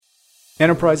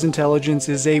Enterprise Intelligence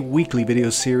is a weekly video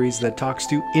series that talks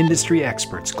to industry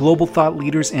experts, global thought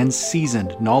leaders, and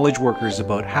seasoned knowledge workers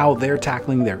about how they're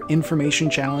tackling their information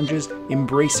challenges,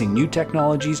 embracing new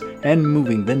technologies, and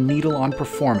moving the needle on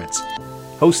performance.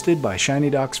 Hosted by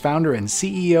ShinyDoc's founder and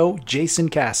CEO, Jason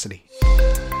Cassidy.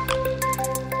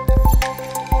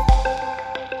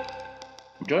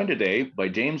 I'm joined today by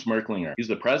James Merklinger. He's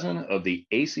the president of the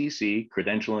ACC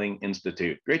Credentialing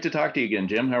Institute. Great to talk to you again,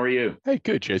 Jim. How are you? Hey,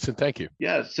 good, Jason. Thank you.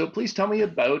 Yeah, so please tell me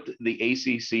about the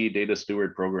ACC Data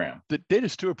Steward Program. The Data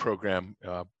Steward Program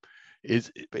is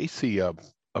basically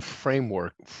a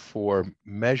framework for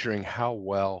measuring how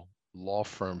well law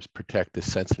firms protect the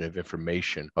sensitive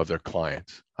information of their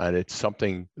clients. And it's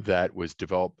something that was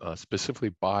developed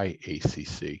specifically by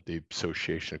ACC, the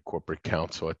Association of Corporate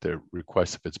Counsel, at the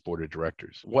request of its board of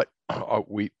directors. What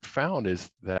we found is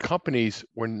that companies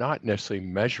were not necessarily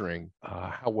measuring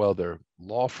how well their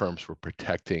law firms were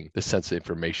protecting the sensitive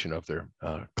information of their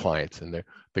clients. And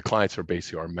the clients are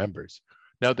basically our members.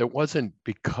 Now, that wasn't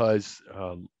because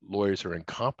lawyers are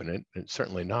incompetent, and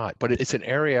certainly not, but it's an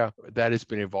area that has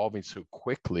been evolving so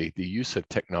quickly, the use of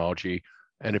technology.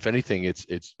 And if anything,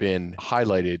 it's been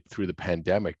highlighted through the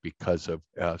pandemic because of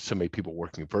so many people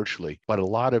working virtually. But a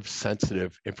lot of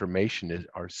sensitive information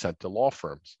are sent to law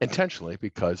firms intentionally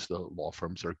because the law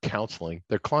firms are counseling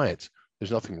their clients.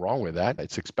 There's nothing wrong with that.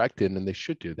 It's expected, and they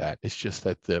should do that. It's just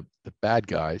that the bad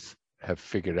guys have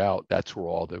figured out that's where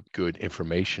all the good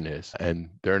information is, and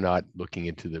they're not looking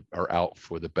into or out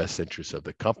for the best interests of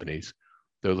the companies.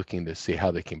 They're looking to see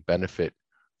how they can benefit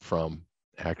from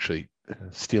actually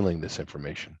stealing this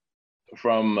information.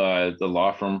 From the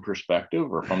law firm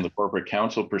perspective or from the corporate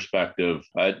counsel perspective,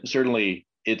 certainly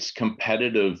it's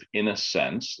competitive in a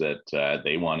sense that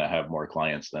they want to have more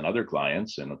clients than other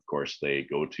clients, and of course they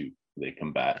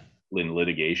combat in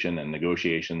litigation and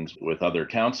negotiations with other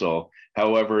counsel.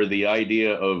 However, the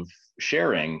idea of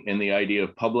sharing and the idea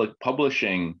of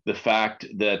publishing the fact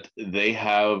that they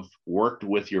have worked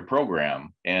with your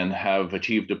program and have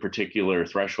achieved a particular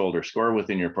threshold or score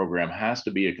within your program has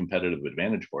to be a competitive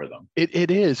advantage for them. It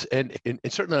is, and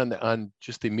certainly on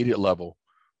just the immediate level,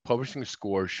 publishing a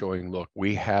score showing, look,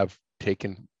 we have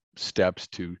taken steps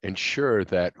to ensure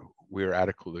that we're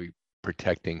adequately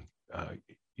protecting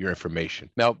your information.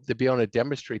 Now, to be able to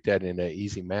demonstrate that in an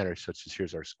easy manner, such as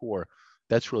here's our score,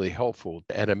 that's really helpful.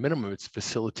 At a minimum, it's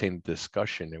facilitating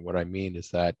discussion. And what I mean is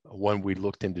that when we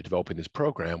looked into developing this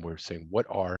program, we're saying, what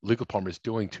are legal departments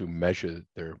doing to measure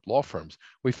their law firms?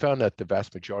 We found that the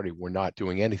vast majority were not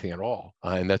doing anything at all.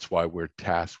 And that's why we're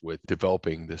tasked with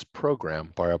developing this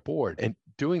program by our board. And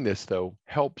doing this, though,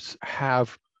 helps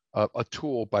have a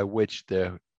tool by which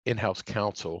the in-house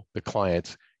counsel, the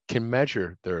clients, can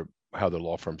measure how the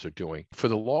law firms are doing. For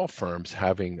the law firms,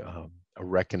 having a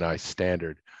recognized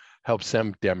standard helps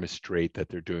them demonstrate that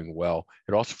they're doing well.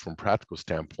 It also, from a practical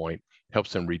standpoint,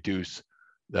 helps them reduce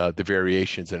the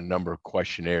variations in a number of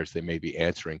questionnaires they may be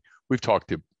answering. We've talked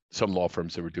to some law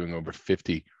firms that were doing over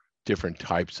 50 different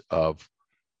types of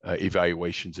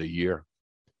evaluations a year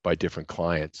by different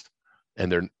clients.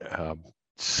 And they're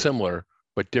similar,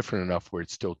 but different enough where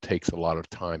it still takes a lot of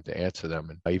time to answer them.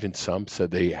 And even some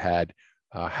said they had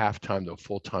half-time to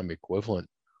full-time equivalent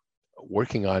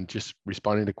working on just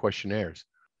responding to questionnaires.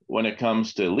 When it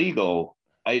comes to legal,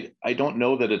 I don't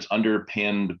know that it's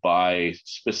underpinned by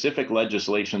specific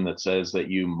legislation that says that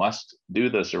you must do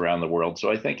this around the world.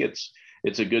 So I think it's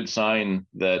a good sign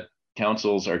that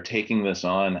councils are taking this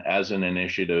on as an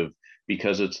initiative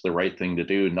because it's the right thing to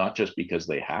do, not just because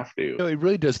they have to. It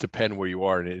really does depend where you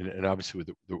are. And obviously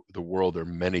with the world, there are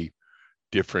many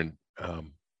different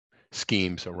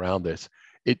schemes around this.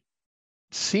 It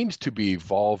seems to be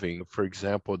evolving. For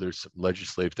example, there's some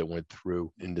legislation that went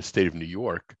through in the state of New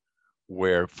York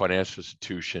where financial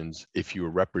institutions, if you were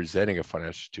representing a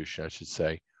financial institution, I should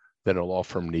say, then a law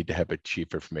firm need to have a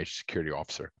chief information security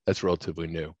officer. That's relatively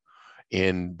new.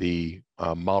 In the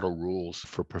model rules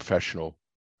for professional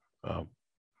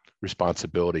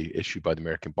responsibility issued by the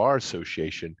American Bar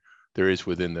Association, there is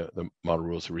within the model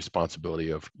rules a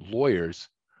responsibility of lawyers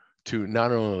to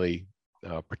not only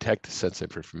protect the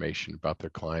sensitive information about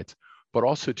their clients, but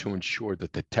also to ensure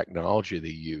that the technology they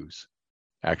use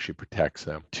actually protects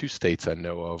them. Two states I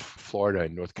know of, Florida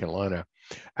and North Carolina,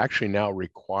 actually now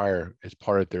require, as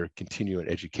part of their continuing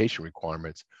education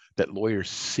requirements, that lawyers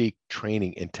seek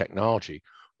training in technology.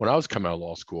 When I was coming out of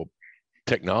law school,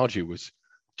 technology was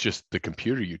just the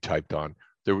computer you typed on.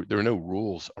 There were no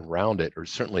rules around it, or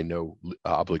certainly no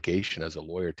obligation as a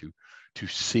lawyer to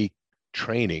seek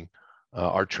training.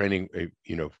 Our training,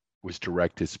 was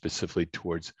directed specifically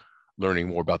towards learning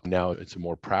more about now. It's a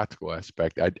more practical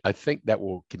aspect. I think that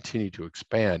will continue to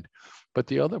expand. But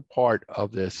the other part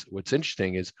of this, what's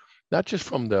interesting is not just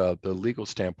from the legal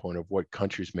standpoint of what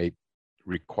countries may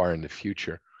require in the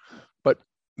future, but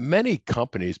many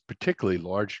companies, particularly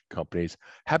large companies,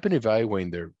 have been evaluating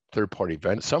their third-party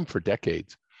vendors, some for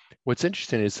decades. What's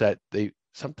interesting is that they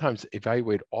sometimes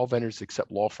evaluate all vendors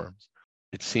except law firms.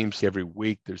 It seems every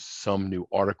week there's some new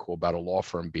article about a law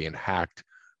firm being hacked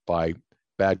by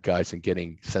bad guys and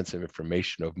getting sensitive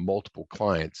information of multiple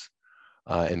clients.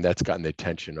 And that's gotten the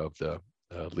attention of the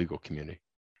legal community.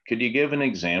 Could you give an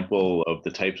example of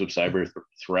the types of cyber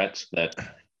threats that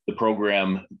the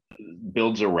program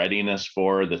builds a readiness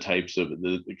for, the types of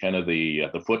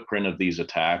the footprint of these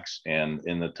attacks and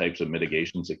the types of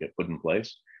mitigations that get put in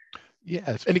place?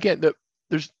 Yes, and again,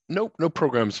 there's no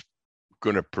program's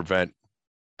going to prevent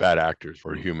bad actors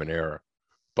or human error,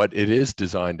 but it is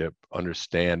designed to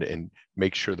understand and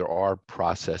make sure there are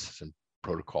processes and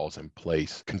protocols in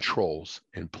place, controls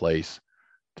in place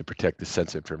to protect the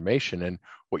sensitive information. And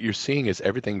what you're seeing is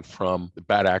everything from the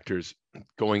bad actors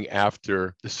going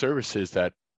after the services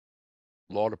that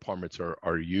law departments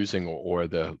are using or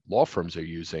the law firms are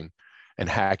using and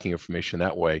hacking information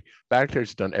that way. Bad actors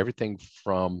have done everything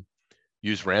from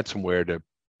use ransomware to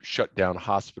shut down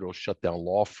hospitals, shut down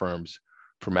law firms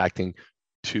from acting,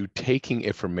 to taking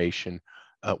information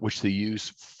which they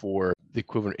use for the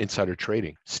equivalent of insider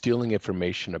trading, stealing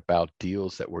information about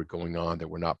deals that were going on that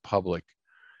were not public,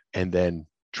 and then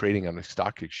trading on the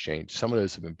stock exchange. Some of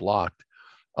those have been blocked.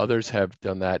 Others have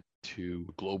done that to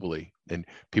globally. And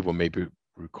people maybe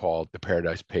recall the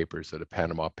Paradise Papers or the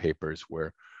Panama Papers,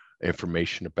 where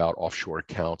information about offshore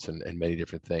accounts and many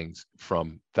different things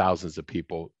from thousands of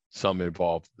people, some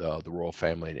involved the royal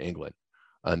family in England.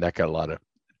 And that got a lot of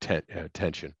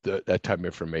attention, that type of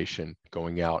information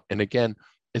going out. And again,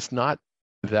 it's not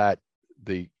that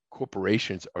the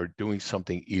corporations are doing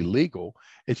something illegal.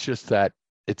 It's just that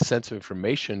it's sensitive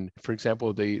information. For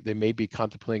example, they may be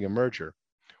contemplating a merger,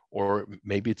 or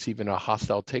maybe it's even a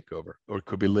hostile takeover, or it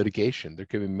could be litigation. There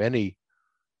could be many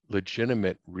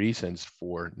legitimate reasons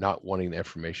for not wanting the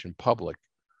information public.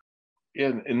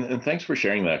 Yeah, and thanks for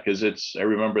sharing that, because I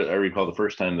recall the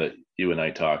first time that you and I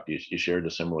talked, you shared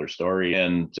a similar story.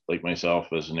 And like myself,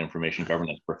 as an information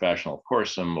governance professional, of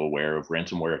course, I'm aware of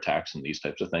ransomware attacks and these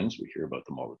types of things. We hear about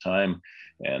them all the time.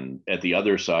 And at the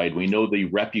other side, we know the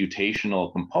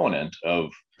reputational component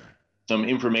of some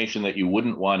information that you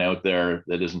wouldn't want out there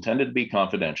that is intended to be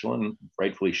confidential and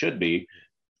rightfully should be,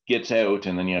 gets out,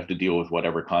 and then you have to deal with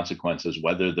whatever consequences,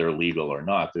 whether they're legal or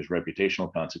not. There's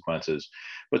reputational consequences.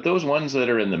 But those ones that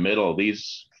are in the middle,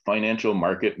 these financial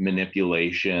market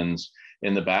manipulations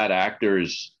and the bad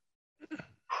actors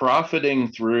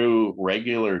profiting through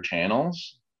regular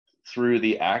channels, through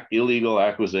the illegal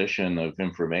acquisition of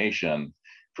information,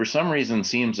 for some reason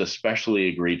seems especially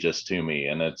egregious to me.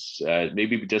 And it's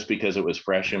maybe just because it was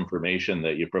fresh information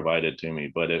that you provided to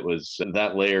me, but it was,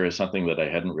 that layer is something that I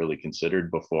hadn't really considered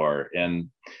before. And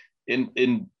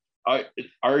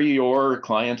are your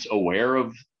clients aware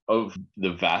of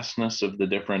the vastness of the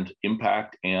different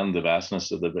impact and the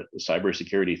vastness of the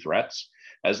cybersecurity threats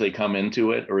as they come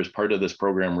into it? Or is part of this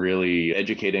program really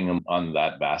educating them on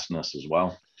that vastness as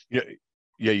well? Yeah,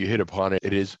 you hit upon it.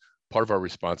 It is part of our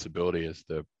responsibility as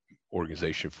the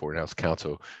organization for in-house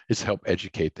counsel is to help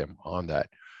educate them on that.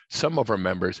 Some of our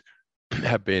members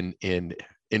have been in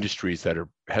industries that are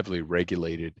heavily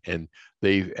regulated, and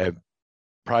they have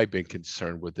probably been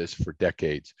concerned with this for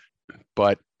decades.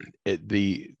 But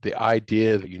the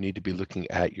idea that you need to be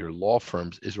looking at your law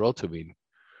firms is relatively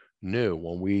new.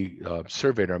 When we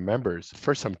surveyed our members, the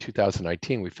first time in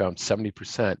 2019, we found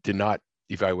 70% did not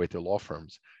evaluate their law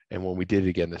firms. And when we did it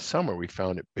again this summer, we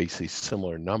found it basically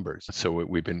similar numbers. So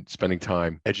we've been spending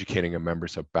time educating our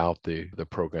members about the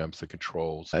programs, the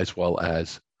controls, as well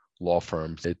as law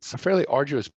firms. It's a fairly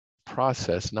arduous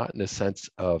process, not in the sense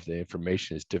of the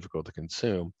information is difficult to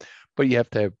consume, but you have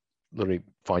to literally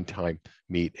find time,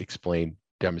 meet, explain,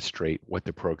 demonstrate what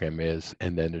the program is.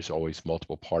 And then there's always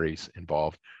multiple parties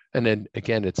involved. And then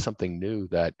again, it's something new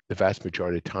that the vast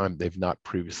majority of the time they've not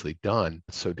previously done.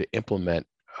 So to implement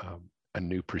a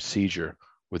new procedure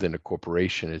within a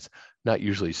corporation is not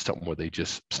usually something where they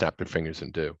just snap their fingers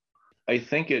and do. I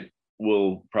think it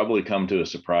will probably come to a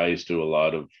surprise to a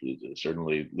lot of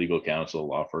certainly legal counsel,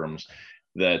 law firms,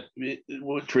 that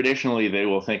traditionally they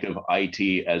will think of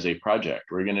IT as a project.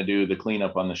 We're going to do the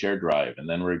cleanup on the shared drive, and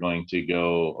then we're going to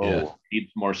go, need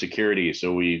more security.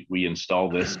 So we install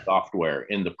this software,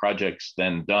 and the project's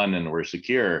then done and we're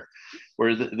secure.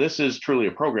 Where this is truly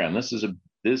a program.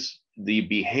 The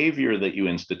behavior that you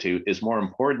institute is more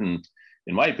important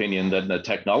in my opinion, than the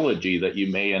technology that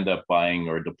you may end up buying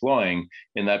or deploying,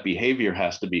 and that behavior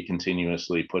has to be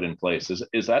continuously put in place.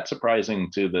 Is that surprising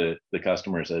to the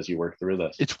customers as you work through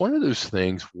this? It's one of those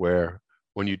things where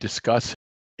when you discuss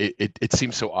it, it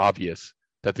seems so obvious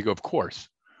that they go, of course,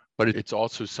 but it's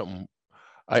also something,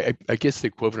 I guess the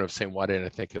equivalent of saying, why didn't I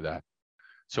think of that?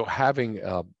 So having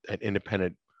an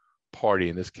independent party,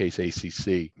 in this case,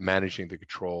 ACC, managing the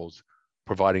controls,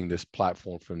 providing this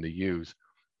platform for them to use,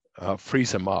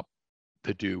 frees them up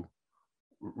to do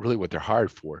really what they're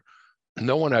hired for.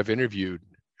 No one I've interviewed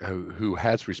who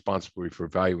has responsibility for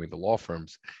evaluating the law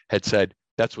firms had said,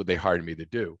 that's what they hired me to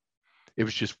do. It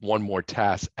was just one more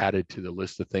task added to the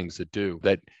list of things to do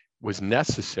that was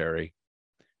necessary,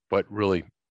 but really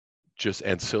just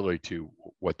ancillary to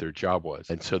what their job was.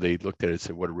 And so they looked at it and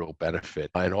said, what a real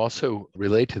benefit. And also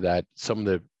relate to that, some of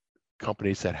the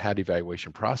companies that had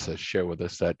evaluation process share with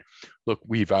us that, look,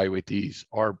 we evaluate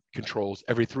our controls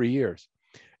every 3 years.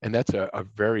 And that's a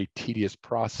very tedious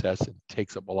process and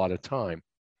takes up a lot of time.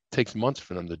 It takes months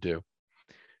for them to do.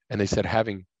 And they said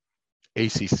having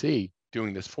ACC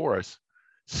doing this for us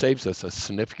saves us a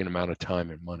significant amount of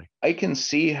time and money. I can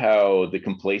see how the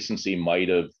complacency might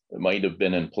have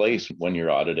been in place when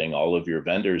you're auditing all of your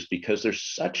vendors, because there's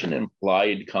such an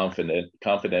implied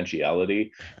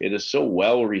confidentiality. It is so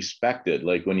well respected.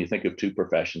 Like when you think of two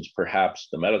professions, perhaps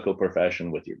the medical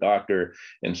profession with your doctor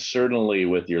and certainly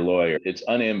with your lawyer, it's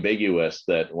unambiguous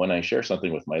that when I share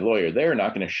something with my lawyer, they're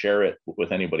not going to share it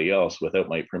with anybody else without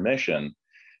my permission,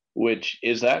 which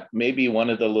is that maybe one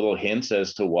of the little hints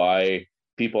as to why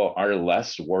people are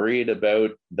less worried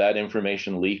about that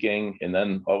information leaking, and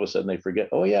then all of a sudden they forget,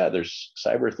 oh yeah, there's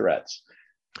cyber threats,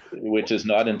 which is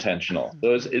not intentional.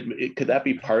 So could that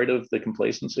be part of the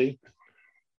complacency?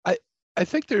 I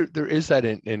think there is that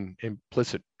in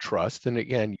implicit trust. And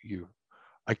again,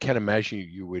 I can't imagine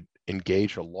you would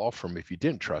engage a law firm if you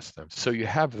didn't trust them. So you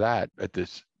have that at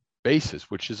this basis,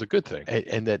 which is a good thing.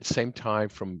 And at the same time,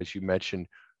 as you mentioned,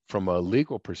 from a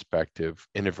legal perspective,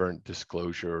 inadvertent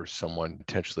disclosure or someone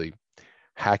potentially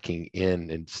hacking in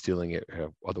and stealing it,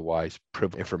 otherwise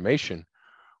privileged information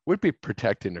would be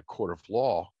protected in a court of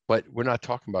law. But we're not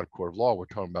talking about a court of law. We're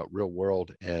talking about real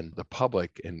world and the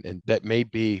public. And that may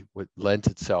be what lends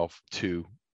itself to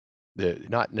the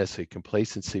not necessarily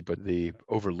complacency, but the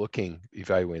overlooking,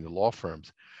 evaluating the law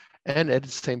firms. And at the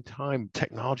same time,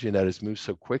 technology that has moved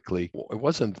so quickly. It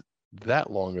wasn't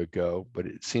that long ago, but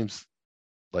it seems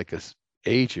like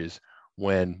ages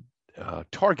when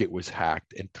Target was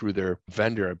hacked, and through their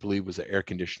vendor, I believe was an air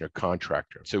conditioner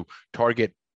contractor. So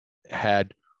Target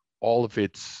had all of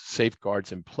its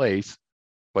safeguards in place,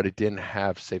 but it didn't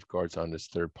have safeguards on its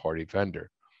third-party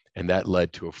vendor. And that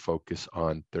led to a focus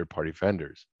on third-party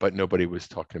vendors, but nobody was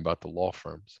talking about the law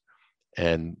firms.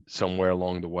 And somewhere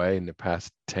along the way in the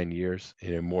past 10 years,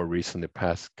 more recently, the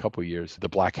past couple of years, the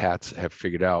black hats have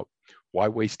figured out, why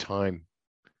waste time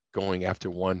going after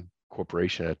one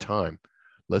corporation at a time?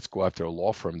 Let's go after a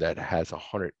law firm that has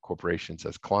 100 corporations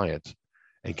as clients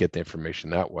and get the information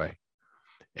that way.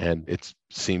 And it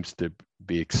seems to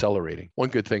be accelerating. One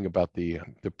good thing about the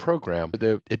program,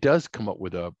 it does come up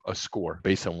with a score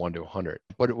based on 1 to 100.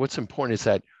 But what's important is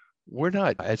that we're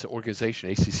not, as an organization,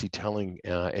 ACC, telling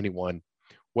anyone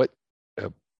what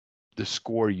the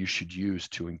score you should use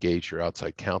to engage your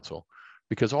outside counsel,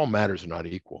 because all matters are not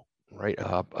equal. Right,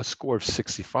 a score of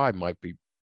 65 might be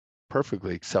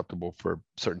perfectly acceptable for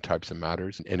certain types of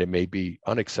matters, and it may be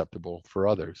unacceptable for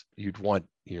others. You'd want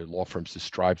law firms to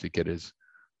strive to get as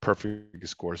perfect a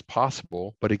score as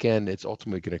possible, but again, it's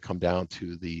ultimately going to come down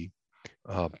to the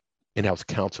in-house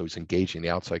counsel who's engaging the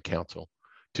outside counsel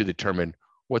to determine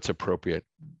what's appropriate.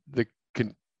 The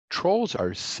controls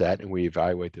are set, and we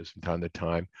evaluate this from time to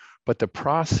time, but the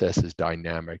process is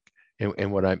dynamic.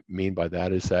 And what I mean by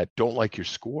that is that don't like your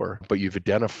score, but you've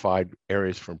identified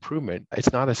areas for improvement.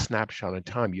 It's not a snapshot in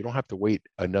time. You don't have to wait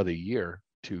another year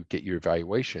to get your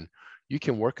evaluation. You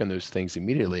can work on those things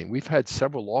immediately. And we've had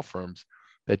several law firms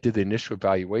that did the initial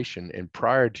evaluation, and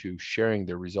prior to sharing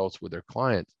their results with their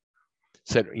clients,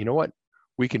 said, you know what,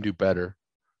 we can do better.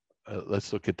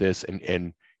 Let's look at this.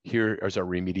 And here is our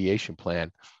remediation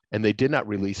plan. And they did not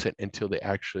release it until they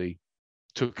actually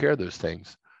took care of those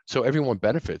things. So everyone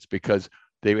benefits because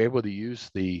they were able to use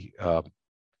the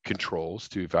controls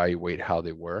to evaluate how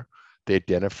they were. They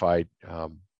identified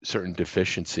certain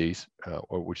deficiencies,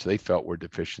 or which they felt were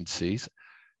deficiencies,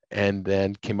 and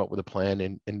then came up with a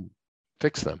plan and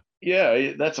fixed them.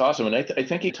 Yeah, that's awesome. And I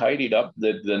think he tidied up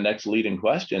the next leading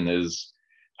question is,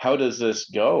 how does this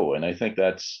go? And I think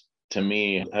that's, to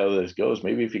me, how this goes.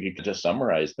 Maybe if you could just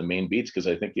summarize the main beats, because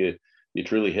I think you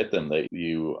truly hit them, that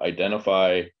you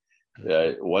identify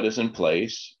what is in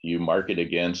place, you mark it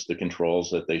against the controls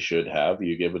that they should have,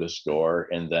 you give it a score,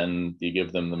 and then you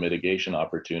give them the mitigation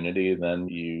opportunity, and then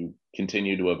you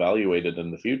continue to evaluate it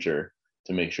in the future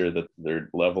to make sure that they're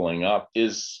leveling up.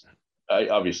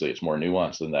 Obviously it's more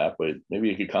nuanced than that, but maybe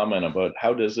you could comment about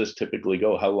how does this typically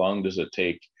go? How long does it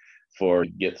take for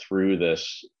get through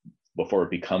this before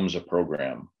it becomes a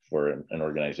program for an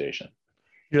organization?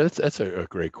 That's a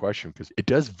great question, because it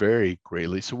does vary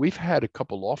greatly. So we've had a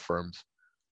couple law firms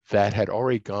that had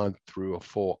already gone through a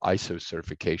full ISO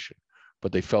certification,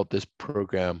 but they felt this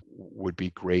program would be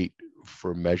great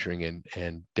for measuring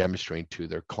and demonstrating to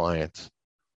their clients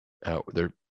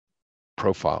their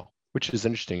profile, which is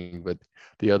interesting. But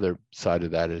the other side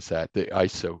of that is that the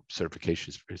ISO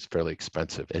certification is fairly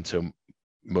expensive. And so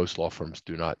most law firms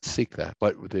do not seek that.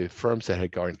 But the firms that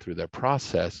had gone through that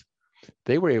process,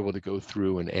 they were able to go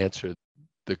through and answer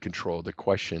the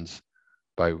questions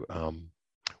by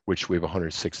which we have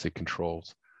 160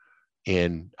 controls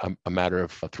in a matter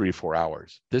of 3 to 4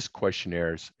 hours. This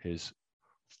questionnaire is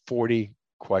 40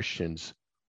 questions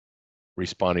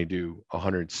responding to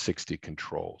 160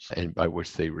 controls, and by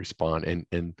which they respond.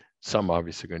 And some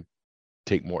obviously are going to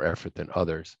take more effort than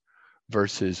others,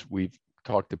 versus we've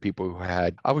talked to people who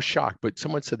I was shocked, but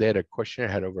someone said they had a questionnaire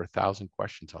that had over 1,000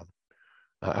 questions on it.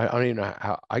 I don't even know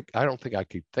how. I don't think I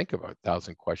could think of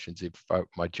 1,000 questions if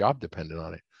my job depended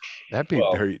on it. That'd be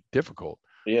very difficult.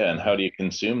 Yeah, and how do you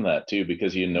consume that too?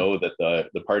 Because you know that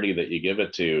the party that you give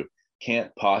it to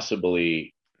can't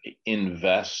possibly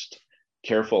invest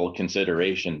careful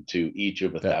consideration to each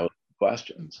of 1,000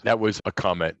 questions. That was a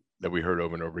comment that we heard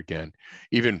over and over again.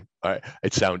 Even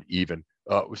it sounded even.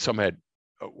 Some had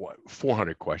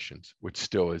 400 questions, which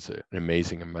still is an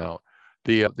amazing amount.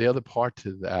 The other part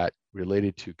to that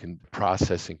related to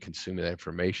processing, consuming that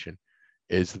information,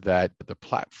 is that the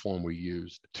platform we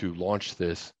used to launch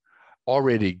this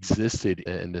already existed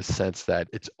in the sense that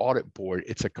it's audit board,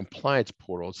 it's a compliance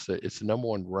portal, it's the number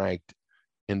one ranked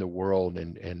in the world,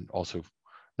 and also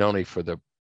not only for the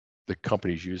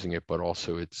companies using it, but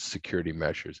also its security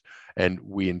measures. And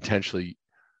we intentionally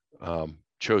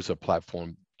chose a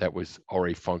platform that was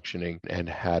already functioning and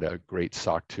had a great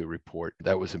SOC 2 report.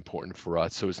 That was important for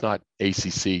us. So it's not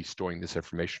ACC storing this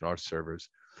information on our servers,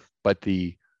 but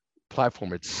the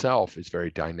platform itself is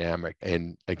very dynamic.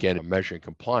 And again, measuring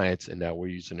compliance, and now we're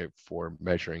using it for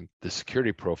measuring the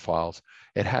security profiles.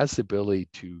 It has the ability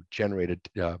to generate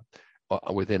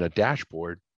within a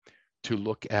dashboard to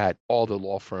look at all the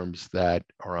law firms that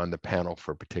are on the panel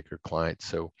for a particular client.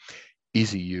 So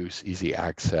easy use, easy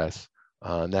access.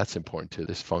 And that's important to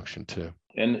this function too.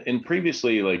 And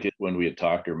previously, like when we had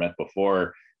talked or met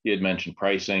before, you had mentioned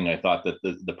pricing. I thought that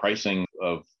the pricing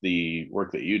of the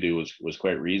work that you do was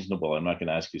quite reasonable. I'm not going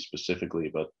to ask you specifically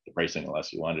about the pricing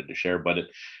unless you wanted to share. But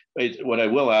what I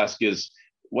will ask is,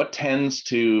 what tends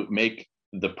to make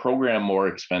the program more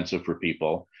expensive for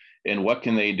people, and what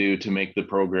can they do to make the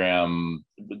program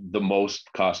the most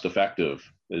cost effective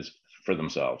for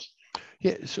themselves?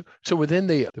 Yeah, so within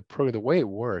the program, the way it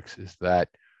works is that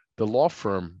the law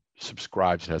firm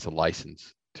subscribes and has a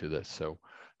license to this. So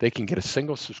they can get a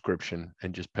single subscription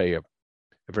and just pay a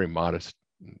very modest,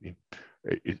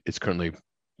 it's currently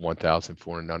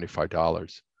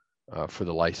 $1,495 for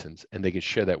the license, and they can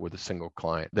share that with a single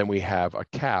client. Then we have a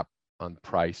cap on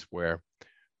price where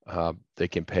they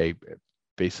can pay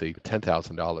basically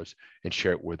 $10,000 and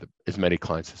share it with as many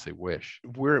clients as they wish.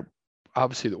 We're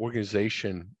obviously the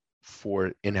organization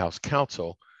for in-house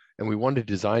counsel, and we want to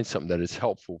design something that is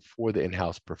helpful for the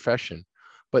in-house profession,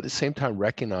 but at the same time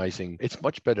recognizing it's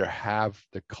much better to have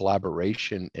the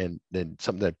collaboration and then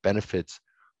something that benefits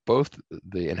both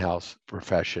the in-house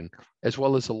profession as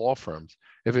well as the law firms.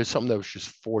 If it's something that was just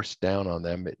forced down on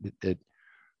them,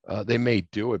 they may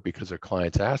do it because their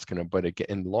client's asking them, but again,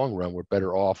 in the long run, we're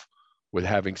better off with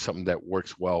having something that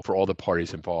works well for all the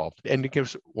parties involved. And it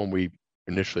gives, when we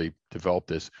initially developed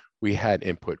this, we had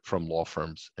input from law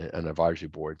firms and advisory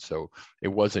boards. So it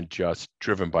wasn't just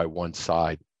driven by one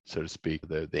side, so to speak,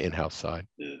 the in-house side.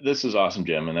 This is awesome,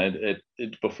 Jim. And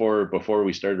before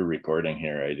we started recording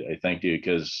here, I thank you,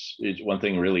 because one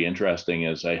thing really interesting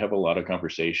is I have a lot of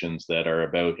conversations that are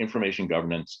about information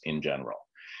governance in general.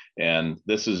 And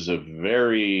this is a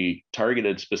very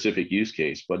targeted, specific use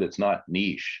case, but it's not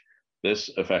niche. This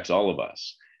affects all of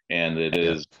us. And it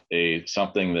is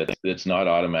something that's not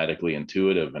automatically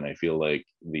intuitive. And I feel like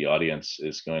the audience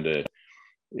is going to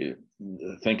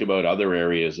think about other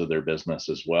areas of their business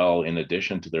as well, in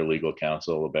addition to their legal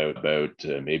counsel, about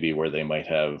maybe where they might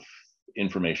have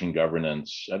information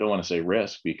governance. I don't want to say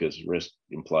risk, because risk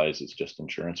implies it's just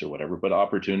insurance or whatever, but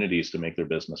opportunities to make their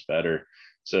business better.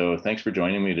 So thanks for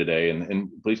joining me today. And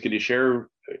please, could you share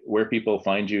where people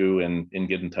find you and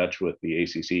get in touch with the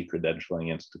ACC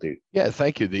Credentialing Institute? Yeah,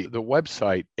 thank you. The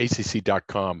website,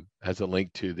 acc.com, has a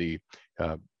link to the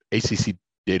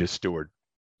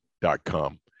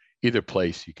accdatasteward.com. Either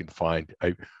place you can find.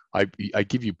 I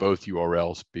give you both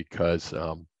URLs because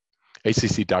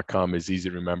acc.com is easy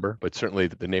to remember, but certainly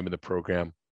the name of the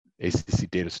program,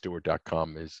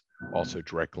 accdatasteward.com, is also a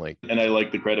direct link. And I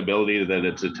like the credibility that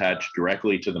it's attached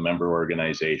directly to the member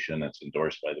organization. It's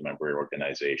endorsed by the member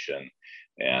organization,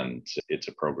 and it's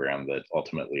a program that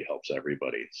ultimately helps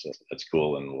everybody. So that's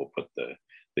cool. And we'll put the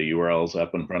URLs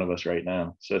up in front of us right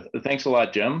now. So thanks a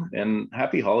lot, Jim, and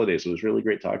happy holidays. It was really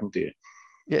great talking to you.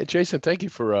 Yeah, Jason, thank you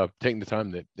for taking the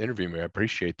time to interview me. I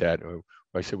appreciate that. Like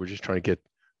I said, we're just trying to get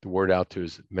the word out to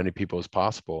as many people as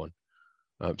possible.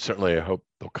 And certainly I hope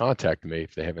they'll contact me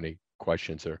if they have any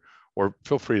questions, or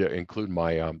feel free to include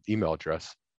my email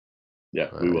address. Yeah,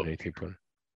 we will. Anything.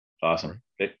 Awesome.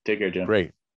 Right. Take care, Jim.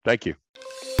 Great. Thank you.